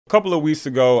couple of weeks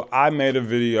ago, I made a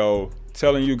video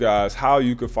telling you guys how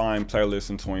you could find playlists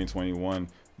in 2021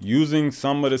 using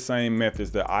some of the same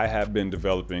methods that I have been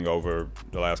developing over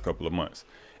the last couple of months.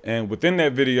 And within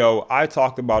that video, I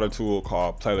talked about a tool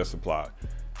called Playlist Supply.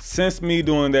 Since me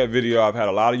doing that video, I've had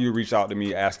a lot of you reach out to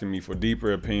me asking me for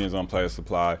deeper opinions on Playlist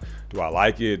Supply. Do I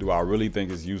like it? Do I really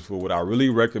think it's useful? Would I really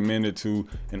recommend it to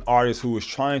an artist who is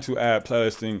trying to add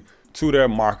playlisting to their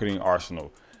marketing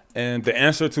arsenal? And the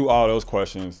answer to all those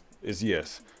questions is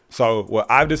yes. So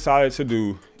what I've decided to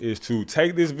do is to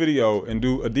take this video and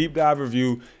do a deep dive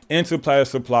review into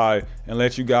Playlist Supply and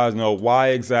let you guys know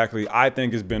why exactly I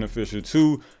think it's beneficial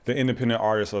to the independent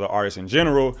artists or the artists in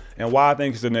general, and why I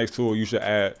think it's the next tool you should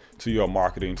add to your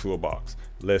marketing toolbox.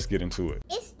 Let's get into it.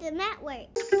 It's the network.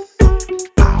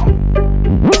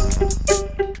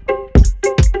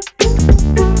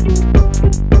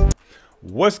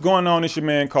 What's going on? It's your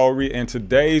man Corey, and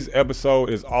today's episode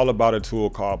is all about a tool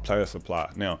called Playlist Supply.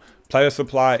 Now, Playlist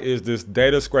Supply is this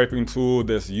data scraping tool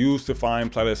that's used to find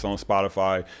playlists on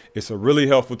Spotify. It's a really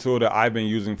helpful tool that I've been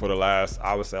using for the last,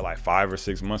 I would say, like 5 or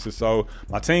 6 months or so.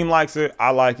 My team likes it, I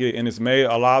like it, and it's made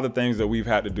a lot of the things that we've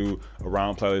had to do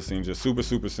around playlisting just super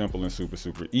simple and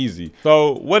super easy.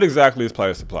 So what exactly is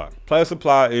Playlist Supply? Playlist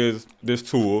Supply is this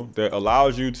tool that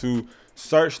allows you to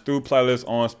search through playlists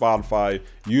on Spotify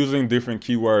using different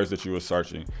keywords that you are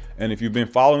searching. And if you've been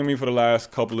following me for the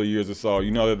last couple of years or so,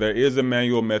 you know that there is a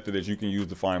manual method that you can use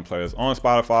to find playlists on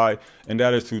Spotify, and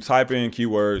that is to type in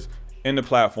keywords in the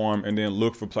platform and then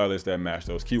look for playlists that match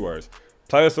those keywords.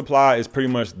 Playlist Supply is pretty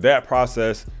much that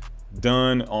process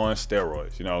done on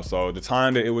steroids, you know, so the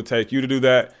time that it would take you to do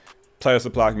that, Playlist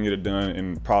Supply can get it done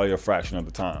in probably a fraction of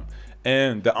the time.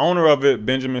 And the owner of it,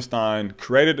 Benjamin Stein,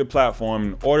 created the platform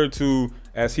in order to,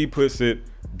 as he puts it,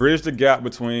 bridge the gap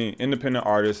between independent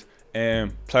artists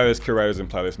and playlist curators and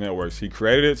playlist networks. He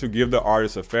created it to give the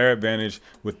artists a fair advantage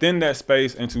within that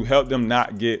space and to help them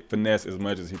not get finessed as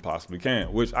much as he possibly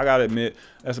can, which I gotta admit,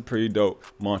 that's a pretty dope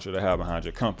mantra to have behind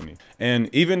your company.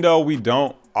 And even though we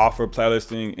don't offer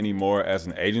playlisting anymore as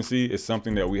an agency, it's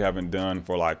something that we haven't done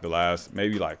for like the last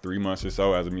maybe like 3 months or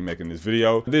so as of me making this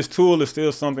video. This tool is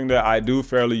still something that I do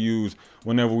fairly use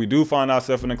whenever we do find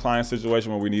ourselves in a client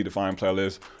situation where we need to find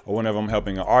playlists, or whenever I'm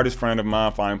helping an artist friend of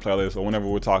mine find playlists, or whenever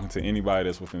we're talking to anybody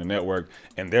that's within the network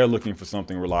and they're looking for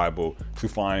something reliable to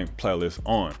find playlists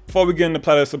on. Before we get into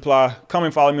Playlist Supply, come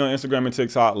and follow me on Instagram and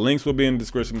TikTok. Links will be in the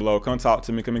description below. Come talk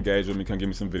to me, come engage with me, come give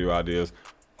me some video ideas,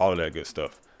 all of that good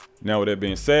stuff. Now, with that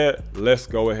being said, let's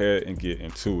go ahead and get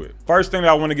into it. First thing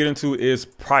that I want to get into is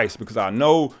price, because I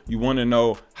know you want to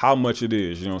know how much it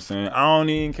is. You know what I'm saying? I don't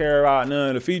even care about none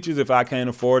of the features if I can't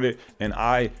afford it, and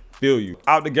I feel you.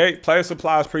 Out the gate, Playlist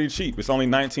Supply is pretty cheap. It's only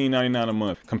 $19.99 a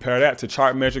month. Compare that to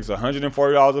Chartmetrics,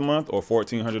 $140 a month or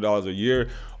 $1,400 a year,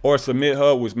 or Submit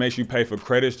Hub, which makes you pay for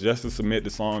credits just to submit the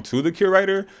song to the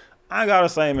curator. I gotta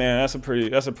say, man, that's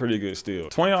a pretty good steal.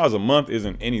 $20 a month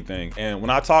isn't anything. And when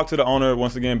I talked to the owner,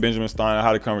 once again, Benjamin Stein, I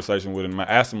had a conversation with him. I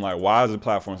asked him, like, why is the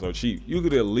platform so cheap? You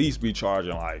could at least be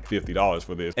charging like $50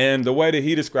 for this. And the way that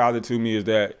he described it to me is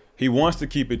that he wants to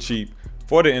keep it cheap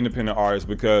for the independent artists,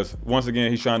 because once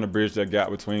again, he's trying to bridge that gap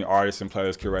between artists and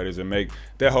playlist curators and make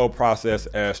that whole process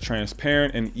as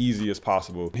transparent and easy as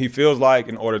possible. He feels like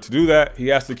in order to do that, he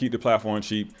has to keep the platform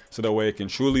cheap so that way it can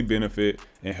truly benefit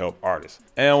and help artists.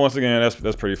 And once again,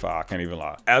 that's pretty fire, I can't even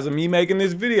lie. As of me making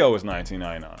this video, it's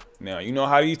 $19.99. Now, you know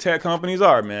how these tech companies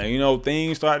are, man. You know,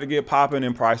 things start to get popping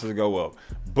and prices go up.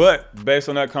 But based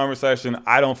on that conversation,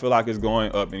 I don't feel like it's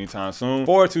going up anytime soon.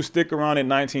 For it to stick around at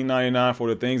 $19.99 for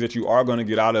the things that you are going to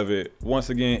get out of it, once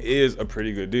again, is a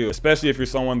pretty good deal. Especially if you're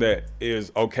someone that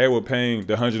is okay with paying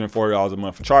the $140 a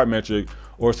month for Chartmetric,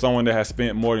 or someone that has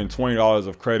spent more than $20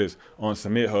 of credits on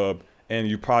Submit Hub, and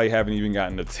you probably haven't even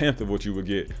gotten a tenth of what you would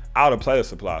get out of Playlist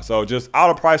Supply. So just out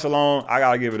of price alone, I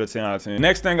gotta give it a 10 out of 10.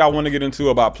 Next thing I wanna get into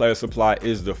about Playlist Supply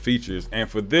is the features. And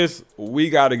for this, we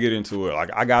gotta get into it. Like,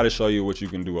 I gotta show you what you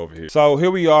can do over here. So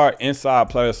here we are inside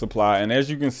Playlist Supply. And as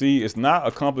you can see, it's not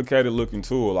a complicated looking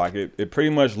tool. Like it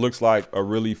pretty much looks like a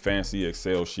really fancy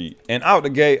Excel sheet. And out the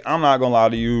gate, I'm not gonna lie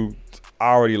to you,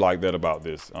 I already like that about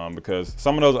this, because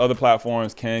some of those other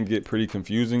platforms can get pretty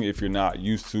confusing if you're not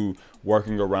used to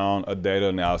working around a data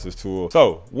analysis tool.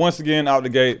 So once again, out the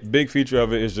gate, big feature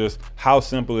of it is just how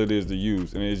simple it is to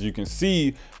use. And as you can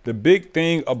see, the big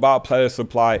thing about Playlist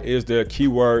Supply is their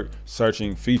keyword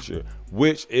searching feature,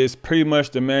 which is pretty much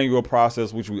the manual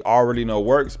process, which we already know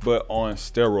works, but on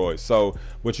steroids. So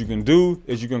what you can do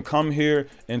is you can come here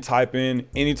and type in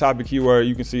any type of keyword.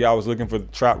 You can see I was looking for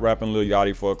trap rap and Lil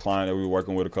Yachty for a client that we were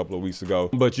working with a couple of weeks ago.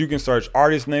 But you can search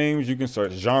artist names, you can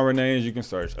search genre names, you can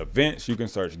search events, you can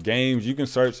search games, you can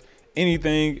search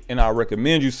anything, and I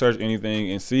recommend you search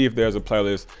anything and see if there's a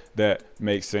playlist that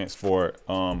makes sense for it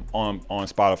on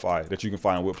Spotify that you can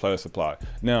find with Playlist Supply.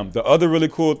 Now, the other really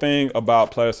cool thing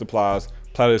about Playlist Supply's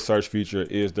playlist search feature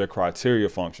is their criteria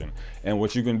function. And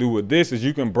what you can do with this is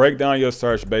you can break down your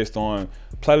search based on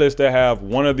playlists that have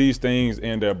one of these things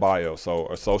in their bio. So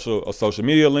a social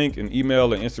media link, an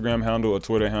email, an Instagram handle, a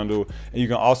Twitter handle. And you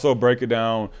can also break it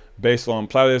down based on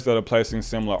playlists that are placing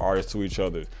similar artists to each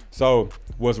other. So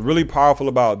what's really powerful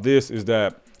about this is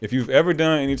that if you've ever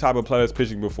done any type of playlist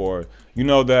pitching before, you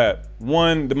know that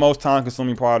one, the most time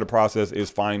consuming part of the process is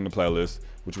finding the playlist,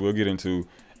 which we'll get into.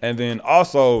 And then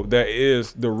also there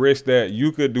is the risk that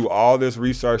you could do all this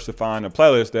research to find a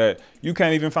playlist that you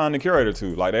can't even find the curator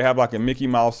to. Like they have like a Mickey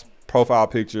Mouse profile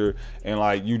picture and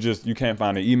like you can't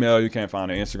find an email, you can't find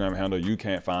an Instagram handle, you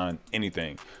can't find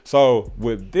anything. So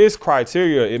with this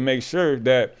criteria, it makes sure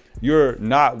that you're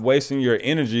not wasting your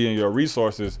energy and your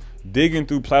resources digging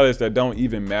through playlists that don't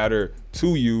even matter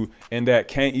to you and that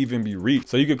can't even be reached.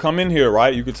 So you could come in here,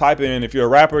 right? You could type in, if you're a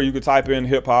rapper, you could type in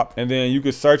hip hop and then you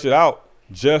could search it out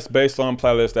just based on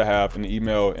playlists that have an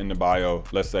email in the bio.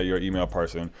 Let's say you're an email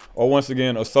person, or once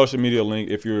again, a social media link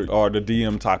if you are the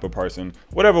DM type of person.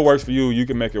 Whatever works for you, you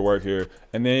can make it work here.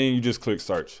 And then you just click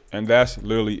search. And that's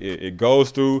literally it. It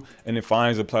goes through and it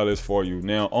finds a playlist for you.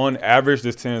 Now, on average,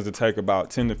 this tends to take about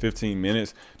 10 to 15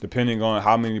 minutes, depending on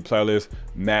how many playlists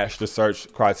match the search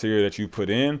criteria that you put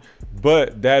in.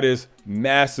 But that is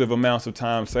massive amounts of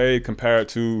time saved compared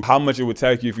to how much it would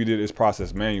take you if you did this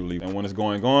process manually. And when it's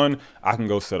going on, I can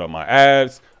go set up my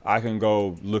ads. I can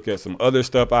go look at some other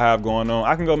stuff I have going on.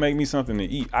 I can go make me something to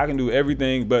eat. I can do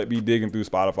everything but be digging through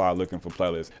Spotify looking for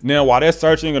playlists. Now, while they're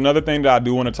searching, another thing that I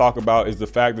do want to talk about is the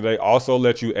fact that they also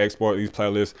let you export these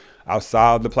playlists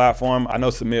outside of the platform. I know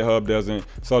Submit Hub doesn't.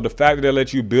 So the fact that they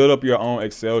let you build up your own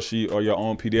Excel sheet or your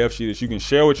own PDF sheet that you can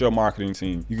share with your marketing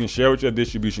team, you can share with your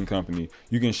distribution company,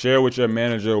 you can share with your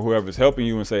manager or whoever's helping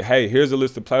you and say, hey, here's a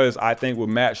list of playlists I think would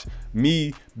match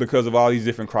me because of all these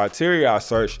different criteria I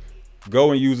searched.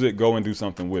 Go and use it, go and do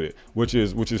something with it, which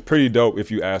is pretty dope if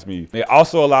you ask me. It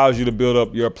also allows you to build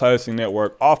up your playlisting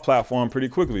network off platform pretty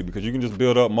quickly because you can just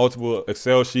build up multiple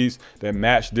Excel sheets that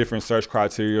match different search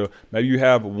criteria. Maybe you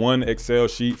have one Excel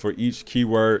sheet for each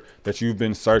keyword that you've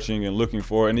been searching and looking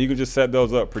for, and you can just set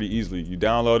those up pretty easily. You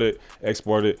download it,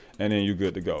 export it, and then you're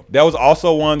good to go. That was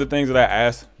also one of the things that I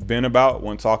asked Ben about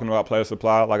when talking about Playlist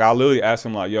Supply. Like I literally asked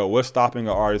him like, yo, what's stopping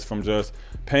an artist from just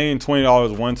paying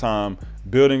 $20 one time,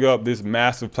 building up this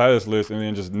massive playlist list, and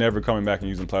then just never coming back and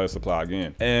using Playlist Supply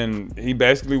again? And he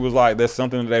basically was like, that's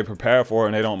something that they prepare for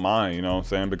and they don't mind, you know what I'm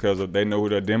saying? Because they know who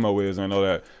their demo is and know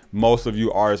that most of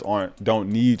you artists don't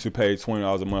need to pay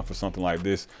 $20 a month for something like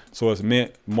this. So it's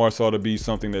meant more so to be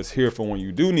something that's here for when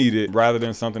you do need it, rather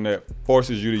than something that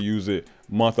forces you to use it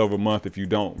month over month if you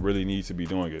don't really need to be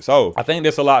doing it. So I think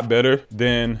that's a lot better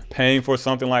than paying for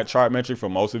something like Chartmetric for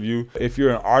most of you. If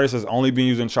you're an artist that's only been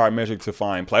using Chartmetric to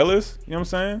find playlists, you know what I'm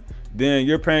saying? Then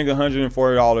you're paying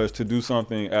 $140 to do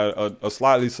something at a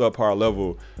slightly subpar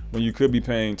level when you could be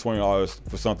paying $20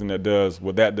 for something that does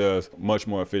what that does much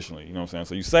more efficiently, you know what I'm saying?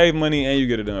 So you save money and you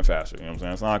get it done faster, you know what I'm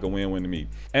saying? It's not like a win-win to me.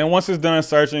 And once it's done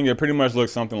searching, it pretty much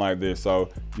looks something like this. So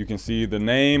you can see the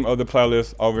name of the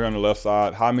playlist over here on the left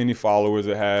side, how many followers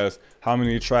it has, how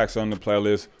many tracks on the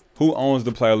playlist, who owns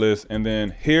the playlist, and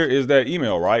then here is their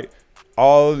email, right?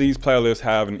 All of these playlists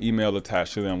have an email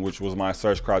attached to them, which was my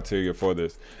search criteria for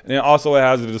this. And then also it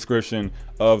has a description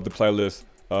of the playlist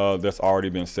that's already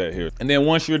been set here. And then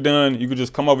once you're done, you can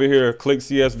just come over here, click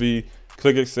CSV,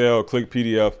 click Excel, click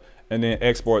PDF, and then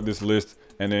export this list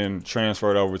and then transfer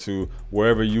it over to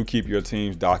wherever you keep your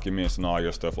team's documents and all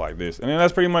your stuff like this. And then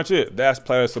that's pretty much it. That's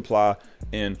Playlist Supply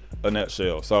in a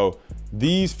nutshell. So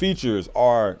these features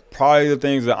are probably the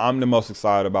things that I'm the most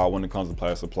excited about when it comes to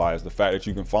Playlist Supply, is the fact that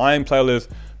you can find playlists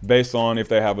based on if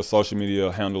they have a social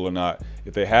media handle or not,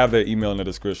 if they have their email in the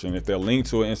description, if they're linked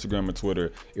to an Instagram or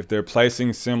Twitter, if they're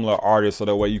placing similar artists, so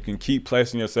that way you can keep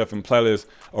placing yourself in playlists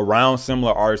around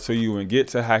similar artists to you and get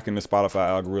to hacking the Spotify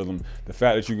algorithm. The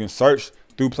fact that you can search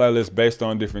through playlists based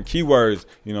on different keywords,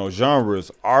 you know, genres,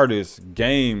 artists,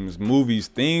 games, movies,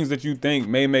 things that you think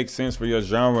may make sense for your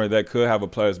genre that could have a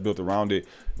playlist built around it.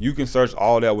 You can search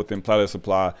all that within Playlist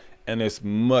Supply, and it's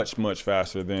much, much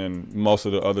faster than most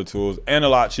of the other tools and a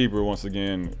lot cheaper, once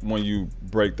again, when you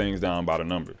break things down by the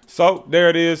number. So there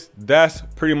it is. That's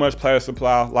pretty much Playlist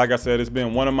Supply. Like I said, it's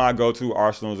been one of my go-to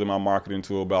arsenals in my marketing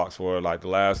toolbox for like the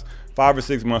last 5 or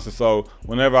 6 months or so.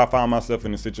 Whenever I find myself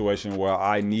in a situation where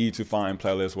I need to find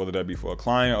playlists, whether that be for a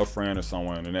client, a friend, or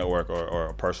someone in the network, or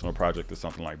a personal project or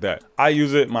something like that, I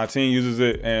use it, my team uses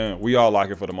it, and we all like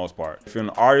it for the most part. If you're an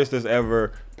artist that's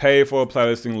ever paid for a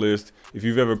playlisting list, if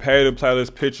you've ever paid a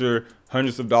playlist pitcher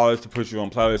hundreds of dollars to put you on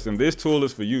playlists, and this tool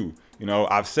is for you. You know,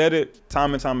 I've said it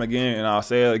time and time again, and I'll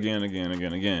say it again.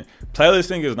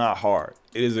 Playlisting is not hard.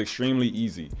 It is extremely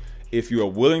easy. If you are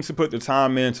willing to put the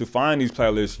time in to find these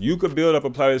playlists, you could build up a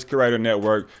playlist curator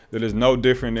network that is no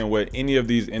different than what any of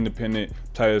these independent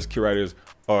playlist curators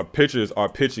or pitchers are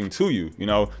pitching to you. You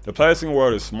know, the playlisting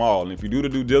world is small, and if you do the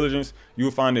due diligence, you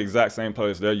will find the exact same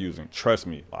playlist they're using. Trust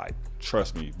me,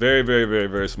 trust me.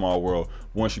 Very small world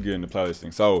once you get into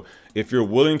playlisting. So if you're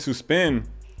willing to spend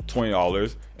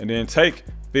 $20 and then take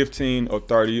 15 or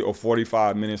 30 or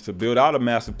 45 minutes to build out a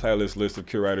massive playlist list of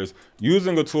curators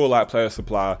using a tool like Playlist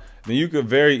Supply, then you could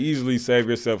very easily save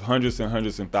yourself hundreds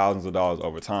and thousands of dollars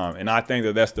over time. And I think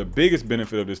that that's the biggest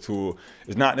benefit of this tool.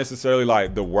 Is not necessarily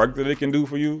like the work that it can do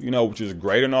for you, you know, which is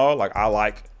great and all. Like, I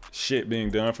like shit being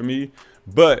done for me,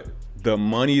 but the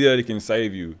money that it can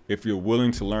save you if you're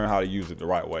willing to learn how to use it the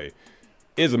right way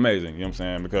is amazing. You know what I'm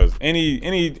saying? Because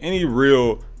any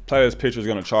real playlist pitcher is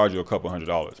going to charge you a couple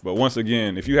 $100s. But once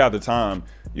again, if you have the time,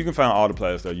 you can find all the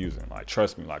playlists they're using. Like,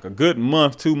 trust me, like a good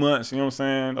month, 2 months, you know what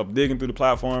I'm saying, of digging through the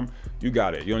platform, you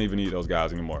got it. You don't even need those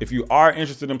guys anymore. If you are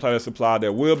interested in Playlist Supply,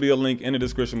 there will be a link in the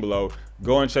description below.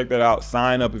 Go and check that out.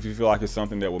 Sign up if you feel like it's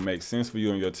something that will make sense for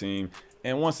you and your team.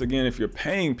 And once again, if you're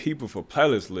paying people for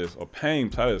playlist lists or paying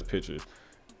playlist pitchers,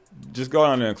 just go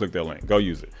down there and click that link. Go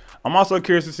use it. I'm also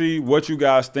curious to see what you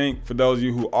guys think for those of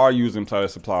you who are using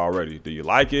Playlist Supply already. Do you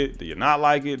like it? Do you not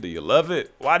like it? Do you love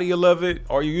it? Why do you love it?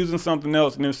 Are you using something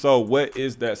else? And if so, what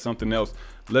is that something else?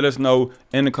 Let us know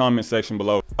in the comment section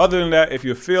below. Other than that, if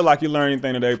you feel like you learned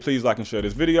anything today, please like and share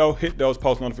this video. Hit those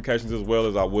post notifications as well,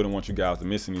 as I wouldn't want you guys to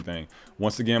miss anything.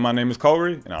 Once again, my name is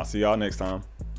Corey, and I'll see y'all next time.